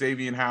think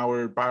Xavier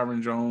Howard,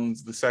 Byron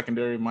Jones, the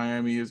secondary of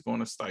Miami is going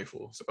to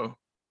stifle. So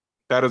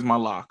that is my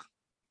lock.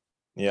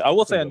 Yeah, I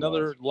will say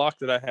another lock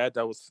that I had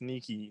that was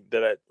sneaky,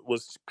 that I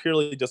was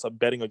purely just a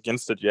betting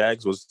against the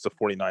Jags, was the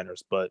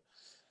 49ers. But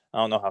I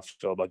don't know how I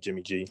feel about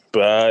Jimmy G.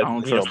 But I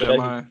don't trust that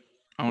line.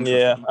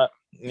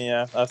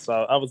 Yeah, that's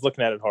I was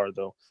looking at it hard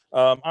though.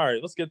 All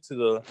right, let's get to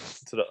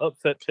the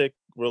upset pick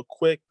real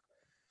quick.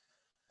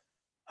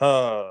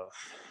 The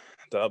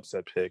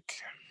upset pick.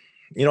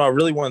 I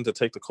really wanted to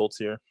take the Colts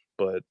here,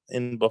 but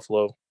in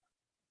Buffalo,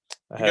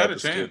 I got a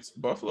chance.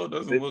 Buffalo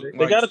doesn't look they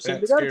like got a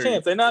that they got a scary.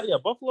 chance. They're not. Yeah,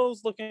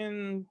 Buffalo's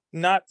looking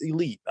not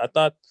elite. I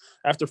thought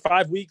after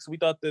 5 weeks we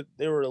thought that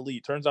they were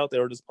elite. Turns out they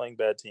were just playing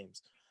bad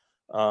teams.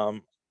 I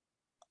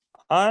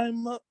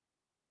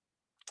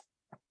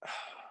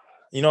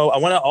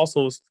want to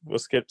also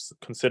skip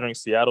considering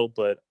Seattle,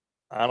 but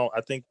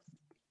I think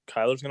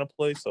Kyler's gonna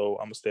play, so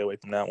I'm gonna stay away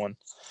from that one.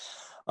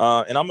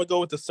 And I'm gonna go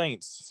with the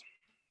Saints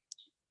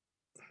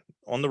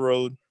on the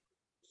road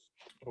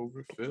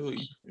over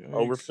Philly. Yikes.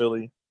 Over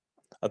Philly.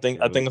 I think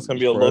it's gonna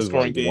be a low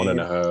scoring game.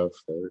 1.5.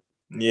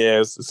 Yeah,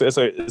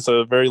 it's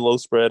a very low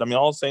spread. I mean,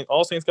 all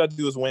Saints got to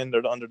do is win.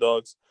 They're the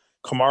underdogs.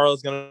 Kamara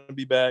is gonna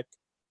be back.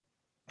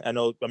 I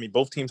mean,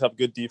 both teams have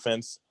good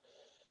defense.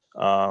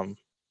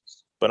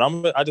 But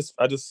I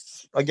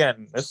just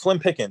again, it's slim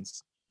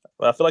pickings.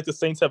 I feel like the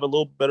Saints have a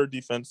little better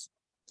defense.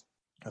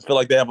 I feel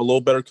like they have a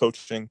little better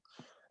coaching.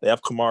 They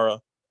have Kamara.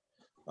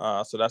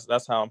 So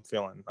that's how I'm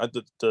feeling.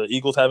 The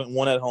Eagles haven't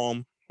won at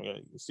home.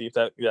 See if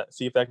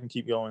that can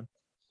keep going.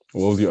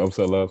 What was your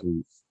upset last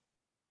week?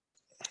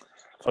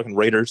 Fucking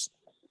Raiders.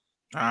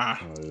 Yeah,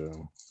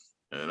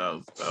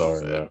 that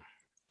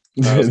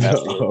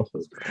was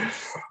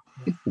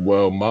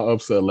Well, my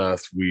upset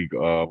last week,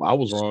 I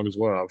was wrong as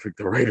well. I picked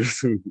the Raiders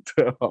too.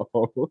 I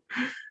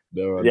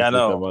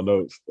know. My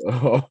notes.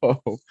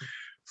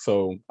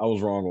 So I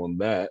was wrong on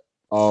that.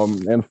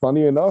 And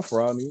funny enough,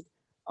 Ronnie,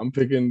 I'm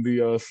picking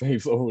the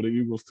Saints over the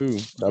Eagles too.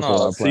 That's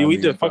what I see, we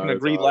did fucking time.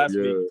 agreed last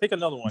week. Pick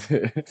another one.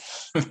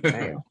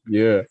 Damn.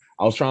 Yeah,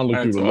 I was trying to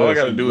look through the list. All I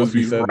gotta do is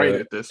be right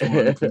at this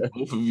one.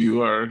 Both of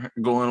you are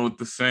going with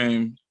the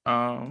same.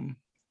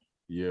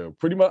 Yeah,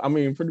 pretty much. I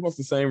mean, pretty much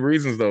the same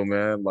reasons though,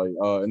 man. Like,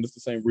 and it's the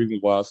same reasons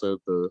why I said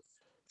the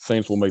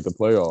Saints will make the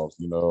playoffs.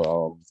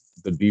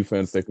 The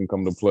defense they can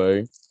come to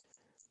play.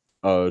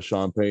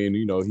 Sean Payne,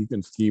 he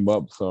can scheme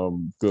up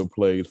some good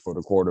plays for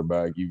the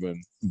quarterback,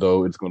 even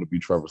though it's going to be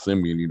Trevor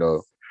Siemian.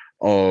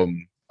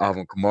 Alvin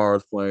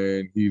Kamara's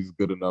playing; he's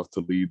good enough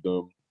to lead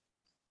them,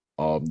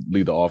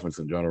 lead the offense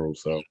in general.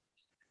 So,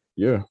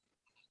 yeah.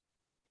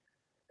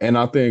 And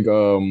I think,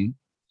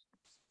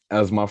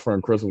 as my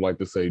friend Chris would like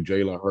to say,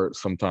 Jalen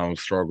Hurts sometimes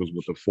struggles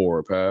with the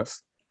forward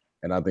pass,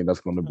 and I think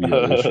that's going to be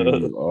an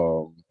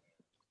issue.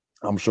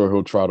 I'm sure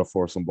he'll try to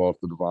force some balls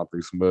to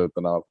Devontae Smith,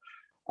 and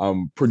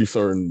I'm pretty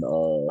certain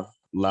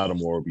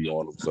Lattimore will be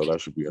on him, so that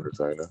should be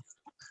entertaining.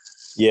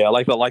 Yeah, I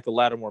like the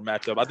Lattimore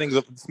matchup. I think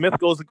Smith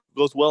goes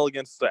well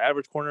against the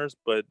average corners,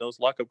 but those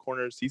lockup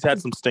corners, he's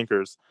had some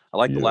stinkers. I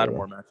like the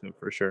Lattimore matchup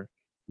for sure.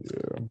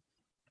 Yeah.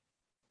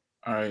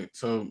 All right,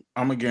 so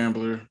I'm a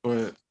gambler,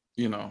 but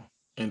in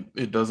and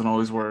it doesn't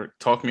always work.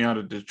 Talk me out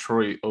of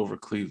Detroit over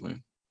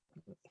Cleveland.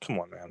 Come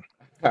on, man.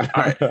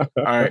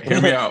 All right.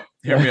 Hear me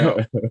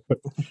out.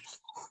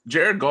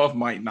 Jared Goff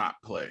might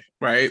not play,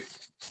 right?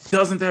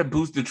 Doesn't that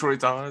boost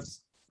Detroit's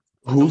odds?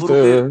 Who's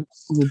the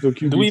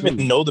QB2? Do we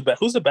even know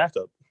who's the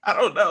backup? I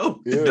don't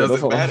know. Yeah, It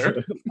doesn't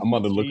matter. I'm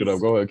about to look it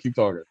up. Go ahead, keep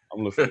talking.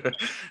 I'm listening.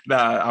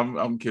 Nah,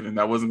 I'm kidding.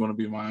 That wasn't going to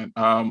be mine.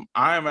 I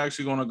am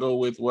actually going to go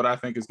with what I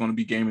think is going to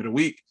be game of the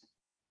week,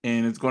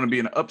 and it's going to be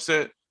an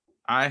upset.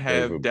 I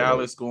have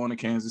Dallas going to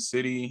Kansas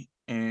City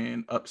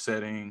and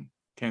upsetting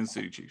Kansas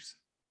City Chiefs.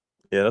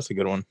 Yeah, that's a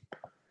good one.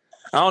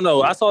 I don't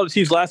know. I saw the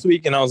Chiefs last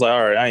week, and I was like,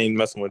 all right, I ain't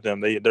messing with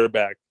them. They're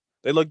back.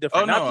 They look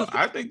different. Oh, no,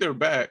 I think they're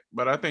back,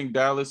 but I think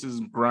Dallas's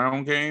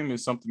ground game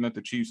is something that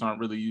the Chiefs aren't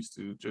really used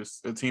to.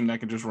 Just a team that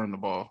can just run the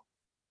ball.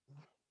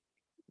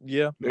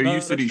 Yeah. They're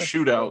used to these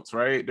shootouts,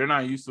 right? They're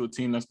not used to a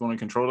team that's going to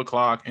control the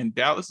clock. And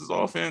Dallas's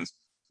offense,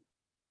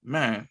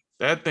 man,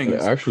 that thing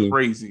is actually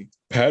crazy.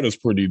 Pat is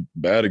pretty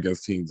bad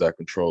against teams that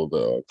control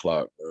the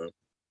clock.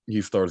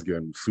 He starts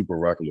getting super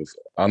reckless.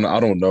 I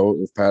don't know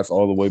if Pat's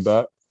all the way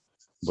back,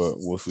 but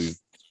we'll see.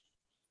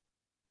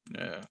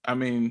 Yeah, I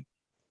mean,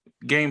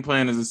 game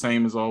plan is the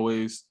same as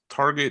always.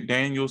 Target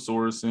Daniel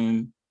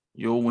Sorensen.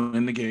 You'll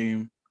win the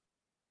game.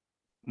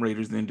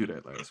 Raiders didn't do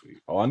that last week.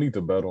 Oh, I need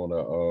to bet on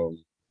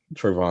a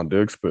Trayvon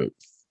Diggs pick.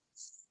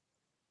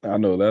 I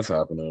know that's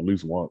happening at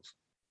least once.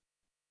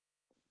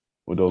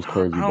 With those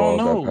crazy balls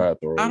that Pat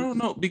throws. I don't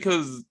know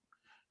because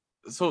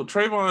so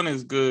Trayvon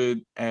is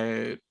good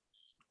at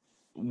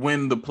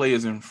when the play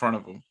is in front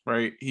of him,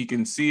 right? He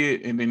can see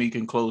it and then he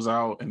can close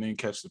out and then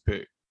catch the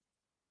pick.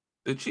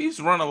 The Chiefs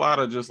run a lot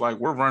of just like,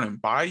 we're running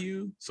by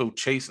you, so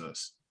chase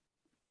us.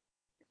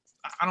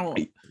 I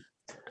don't.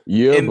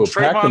 Yeah, and but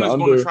Trayvon is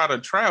going to try to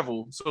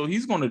travel, so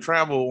he's going to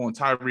travel on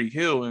Tyreek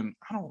Hill, and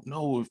I don't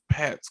know if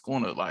Pat's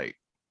going to like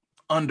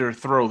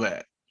underthrow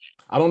that.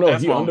 I don't know.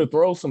 He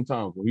underthrows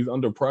sometimes when he's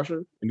under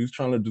pressure and he's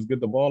trying to just get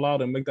the ball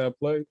out and make that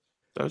play.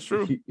 That's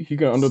true. He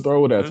can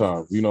underthrow it at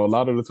times. You know, a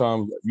lot of the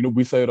times, you know,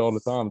 we say it all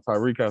the time.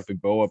 Tyreek has to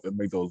go up and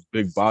make those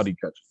big body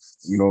catches.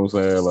 You know what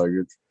I'm saying? Like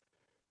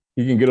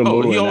he can get a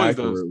little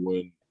inaccurate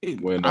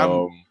when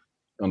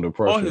under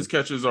pressure. All his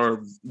catches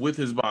are with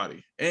his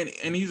body, and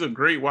he's a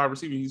great wide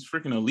receiver. He's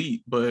freaking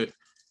elite, but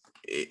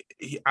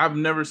I've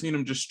never seen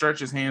him just stretch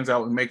his hands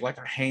out and make like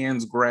a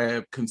hands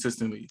grab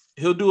consistently.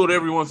 He'll do it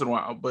every once in a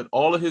while, but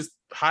all of his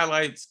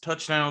highlights,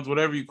 touchdowns,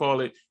 whatever you call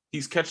it,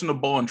 he's catching the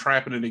ball and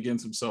trapping it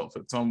against himself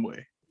in some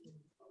way.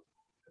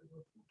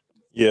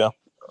 Yeah,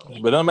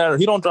 but it doesn't matter.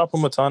 He don't drop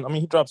him a ton. I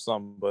mean, he drops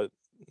some, but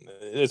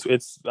it's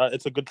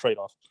a good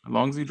trade-off. As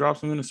long as he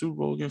drops him in the Super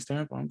Bowl against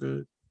Tampa, I'm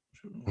good.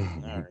 All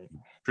right,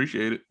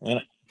 appreciate it.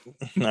 All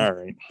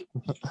right,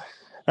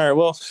 all right.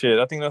 Well, shit.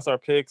 I think that's our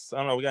picks. I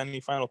don't know. We got any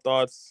final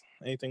thoughts?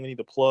 Anything we need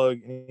to plug?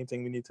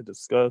 Anything we need to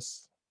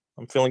discuss?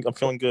 I'm feeling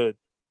good.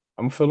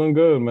 I'm feeling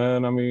good,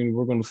 man. I mean,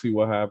 we're gonna see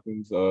what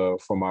happens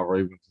from our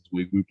Ravens this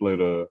week. We play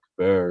the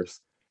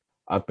Bears.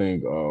 I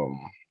think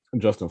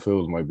Justin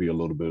Fields might be a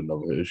little bit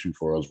of an issue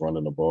for us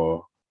running the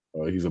ball.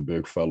 He's a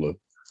big fella,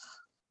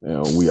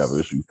 and we have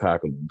issues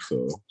tackling him,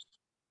 so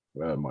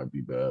that might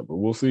be bad. But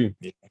we'll see.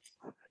 Yeah.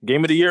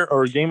 Game of the year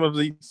or game of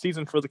the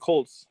season for the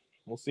Colts.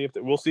 We'll see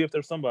if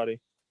there's somebody.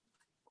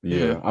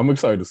 Yeah, I'm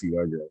excited to see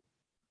that game.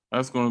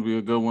 That's going to be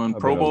a good one.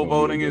 Pro Bowl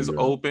voting is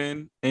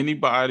open.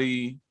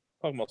 Anybody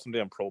talking about some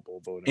damn Pro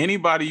Bowl voting?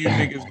 Anybody you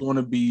think is going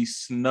to be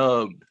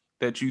snubbed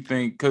that you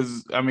think?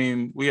 Because I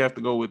mean, we have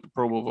to go with the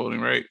Pro Bowl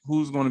voting, right?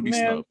 Who's going to be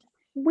snubbed?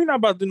 We're not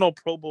about to do no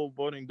Pro Bowl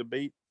voting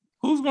debate.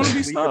 Who's going to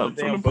be snubbed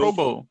from the Pro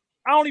Bowl?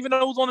 I don't even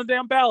know who's on the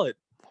damn ballot.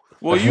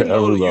 Well, you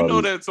know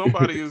that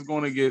somebody is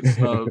going to get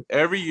snubbed.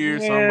 Every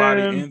year,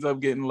 somebody ends up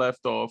getting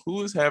left off.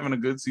 Who is having a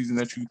good season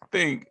that you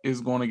think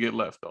is going to get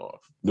left off?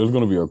 There's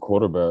going to be a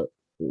quarterback.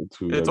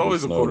 It's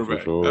always a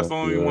quarterback. Sure. That's the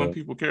only one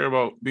people care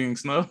about being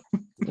snubbed.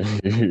 Yeah.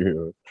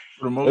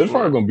 There's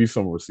probably going to be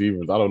some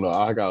receivers. I don't know.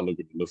 I got to look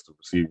at the list of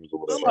receivers or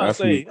whatever.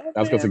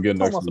 That's going to get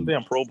next week. Some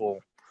damn Pro Bowl.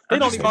 They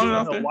don't even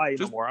know Hawaii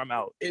no more. I'm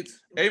out. It's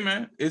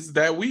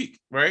that week,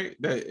 right?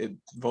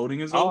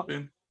 Voting is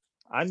open.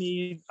 I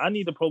need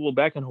the Pro Bowl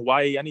back in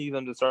Hawaii. I need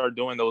them to start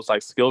doing those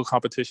like skill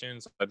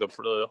competitions. Like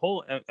the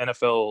whole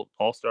NFL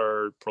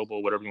All-Star Pro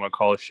Bowl, whatever you want to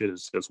call it, shit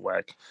is just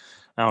whack.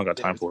 I don't got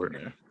time for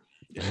it.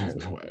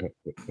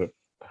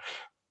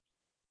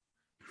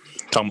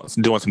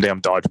 Doing some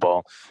damn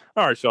dodgeball.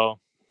 All right, y'all.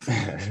 You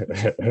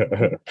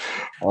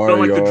don't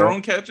like the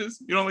drone catches?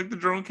 You don't like the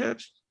drone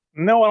catch?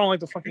 No, I don't like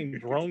the fucking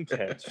drone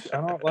catch. I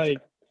don't like.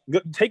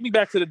 Take me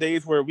back to the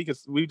days where we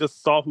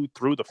just saw who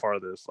threw the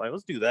farthest. Like,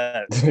 let's do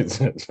that.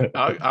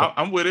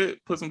 I'm with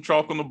it. Put some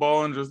chalk on the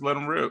ball and just let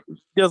them rip.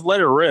 Just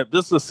let it rip.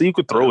 Just to see who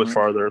could throw it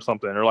farther or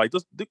something. Or like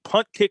just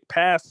punt, kick,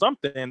 pass,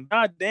 something.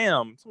 God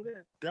damn. Some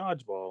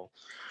dodgeball.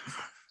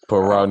 Put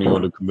Rodney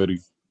on the committee.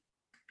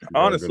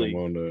 Honestly.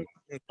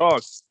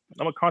 Talk.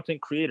 I'm a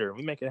content creator.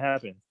 We make it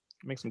happen.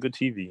 Make some good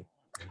TV.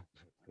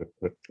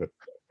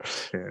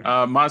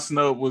 My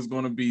snub was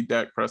going to be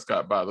Dak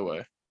Prescott, by the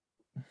way.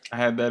 I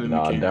had that in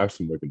Nah, the can. Dak's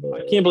making the.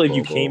 I can't believe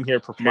you Pro Bowl. came here My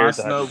prepared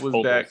to have snub this was Pro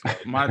Bowl Dak.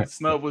 stuff. My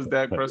snub was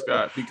Dak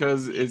Prescott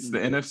because it's the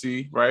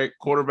NFC, right?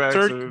 Quarterbacks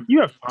Sir, are.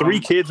 you have 3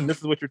 kids, and this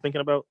is what you're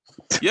thinking about?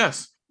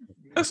 Yes,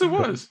 it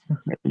was.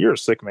 You're a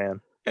sick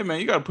man. Hey man,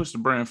 you got to push the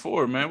brand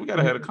forward, man. We got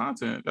to have the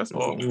content. That's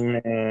all.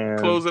 Man,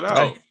 Close it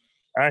out.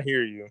 I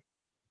hear you.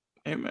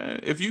 Hey man,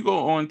 if you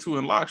go 0-2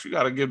 in locks, you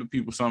got to give the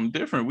people something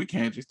different. We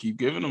can't just keep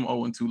giving them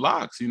 0-2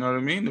 locks. You know what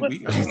I mean? We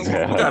got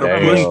to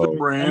push the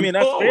brand. I mean,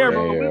 that's fair,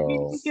 forward.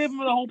 bro. We gave them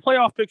the whole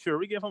playoff picture.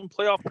 We gave them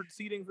playoff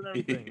proceedings and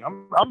everything.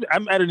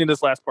 I'm editing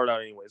this last part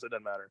out anyways. It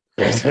doesn't matter.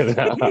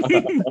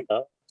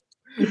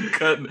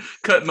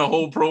 cutting the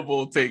whole Pro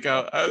Bowl take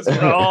out.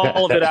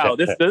 All of it out.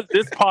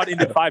 This pod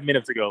ended 5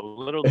 minutes ago.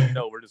 Literally,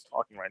 no, we're just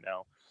talking right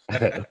now.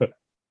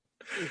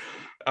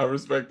 I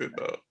respect it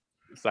though.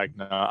 It's like,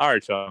 nah. All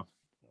right, y'all.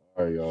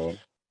 All right, y'all.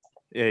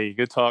 Hey,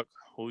 good talk.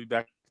 We'll be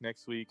back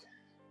next week.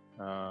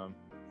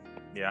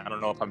 Yeah, I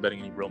don't know if I'm betting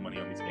any real money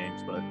on these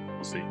games, but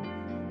we'll see.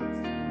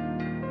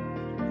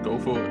 Go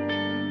for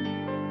it.